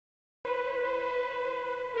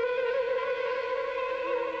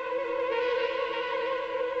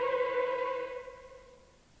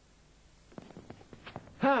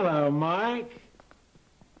Hello, Mike.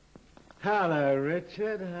 Hello,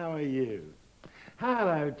 Richard. How are you?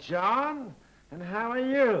 Hello, John. And how are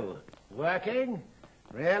you? Working?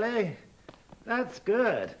 Really? That's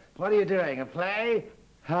good. What are you doing, a play?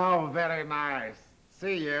 How very nice.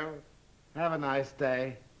 See you. Have a nice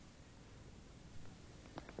day.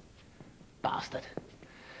 Bastard.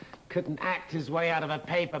 Couldn't act his way out of a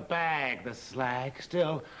paper bag, the slag.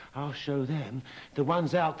 Still, I'll show them. The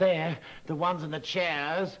ones out there, the ones in the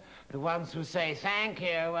chairs, the ones who say, thank you,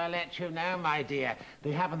 I'll let you know, my dear.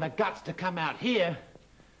 They haven't the guts to come out here.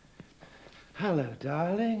 Hello,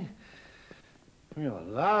 darling. You're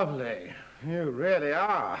lovely. You really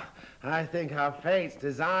are. I think our fate's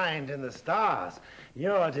designed in the stars.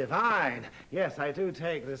 You're divine. Yes, I do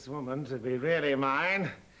take this woman to be really mine.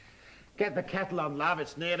 Get the kettle on, love.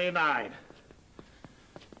 It's nearly 9.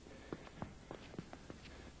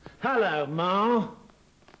 Hello, Ma.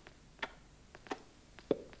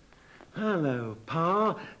 Hello,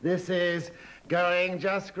 Pa. This is going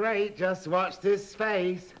just great. Just watch this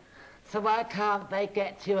face. So why can't they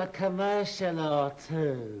get you a commercial or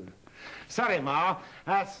two? Sorry, Ma.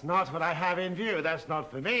 That's not what I have in view. That's not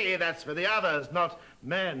for me. That's for the others, not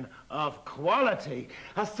men of quality.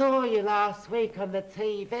 I saw you last week on the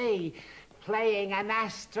TV playing an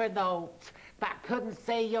astronaut but couldn't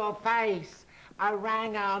see your face. I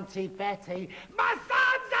rang Auntie Betty. My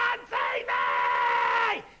son's on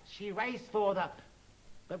TV! She raced for them.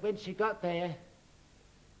 But when she got there,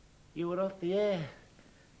 you were off the air.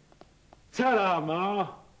 Ta-da, Ma.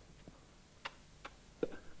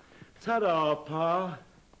 Ta-da, Pa.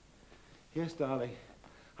 Yes, darling.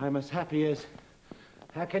 I'm as happy as...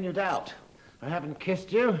 How can you doubt? I haven't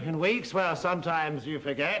kissed you in weeks. Well, sometimes you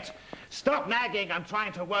forget. Stop nagging. I'm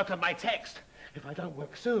trying to work on my text. If I don't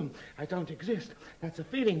work soon, I don't exist. That's a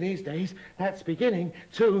feeling these days. That's beginning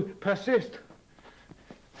to persist.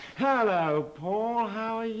 Hello, Paul.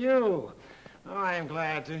 How are you? Oh, I'm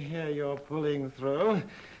glad to hear you're pulling through.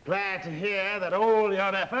 Glad to hear that all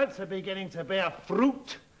your efforts are beginning to bear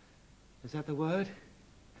fruit. Is that the word?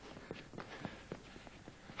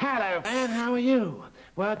 Hello, man. How are you?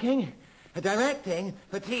 Working? Directing?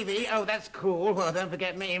 For TV? Oh, that's cool. Well, don't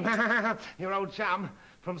forget me. Your old chum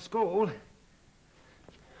from school.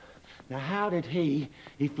 Now, how did he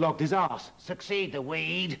flogged his ass, succeed the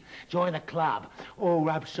weed, join a club, all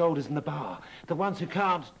rub shoulders in the bar? The ones who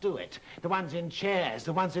can't do it, the ones in chairs,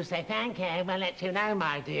 the ones who say, thank you, we'll let you know,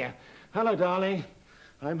 my dear. Hello, darling.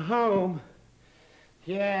 I'm home.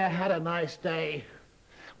 Yeah, had a nice day.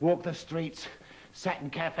 Walked the streets, sat in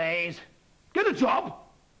cafes. Get a job!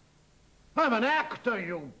 I'm an actor,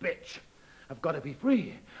 you bitch. I've got to be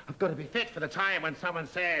free. I've got to be fit for the time when someone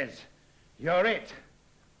says, you're it.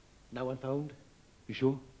 No one phoned? You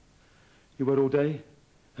sure? You were all day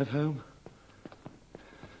at home?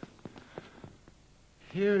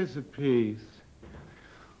 Here is a piece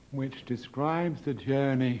which describes the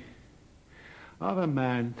journey of a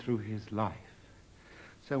man through his life.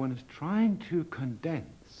 So one is trying to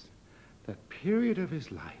condense that period of his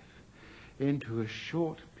life into a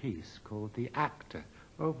short piece called The Actor,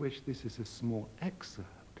 of which this is a small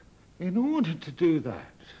excerpt. In order to do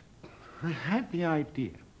that, I had the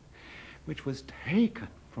idea, which was taken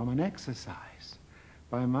from an exercise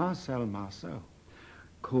by Marcel Marceau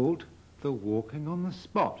called the walking on the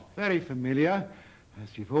spot. Very familiar,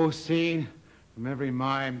 as you've all seen from every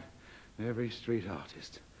mime, every street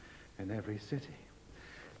artist, in every city.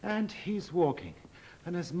 And he's walking,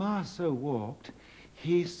 and as Marceau walked,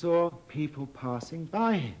 he saw people passing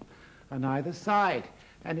by him on either side.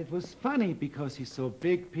 And it was funny because he saw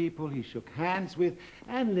big people he shook hands with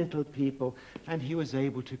and little people, and he was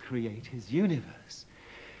able to create his universe.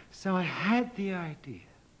 So I had the idea,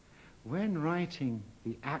 when writing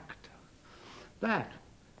The Actor, that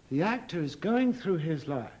the actor is going through his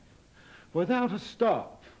life without a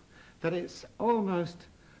stop, that it's almost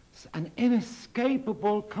an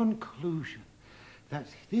inescapable conclusion that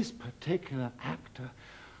this particular actor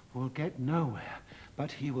will get nowhere,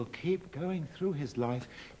 but he will keep going through his life,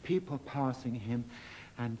 people passing him,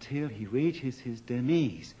 until he reaches his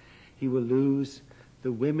demise. He will lose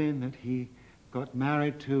the women that he got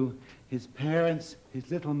married to, his parents, his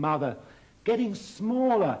little mother, getting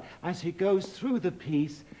smaller as he goes through the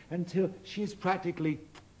piece until she's practically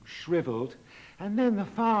shriveled. And then the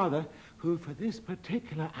father, who for this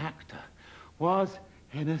particular actor was,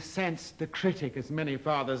 in a sense, the critic, as many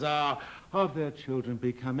fathers are, of their children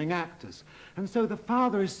becoming actors. And so the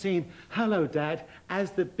father is seen, hello, Dad,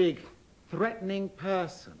 as the big, threatening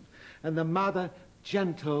person, and the mother,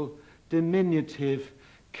 gentle, diminutive,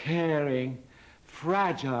 caring,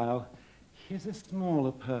 fragile. He's a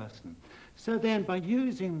smaller person. So then by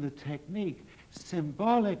using the technique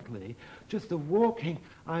symbolically, just the walking,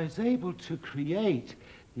 I was able to create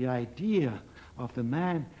the idea of the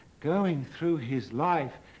man going through his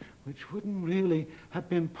life, which wouldn't really have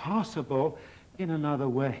been possible in another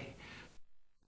way.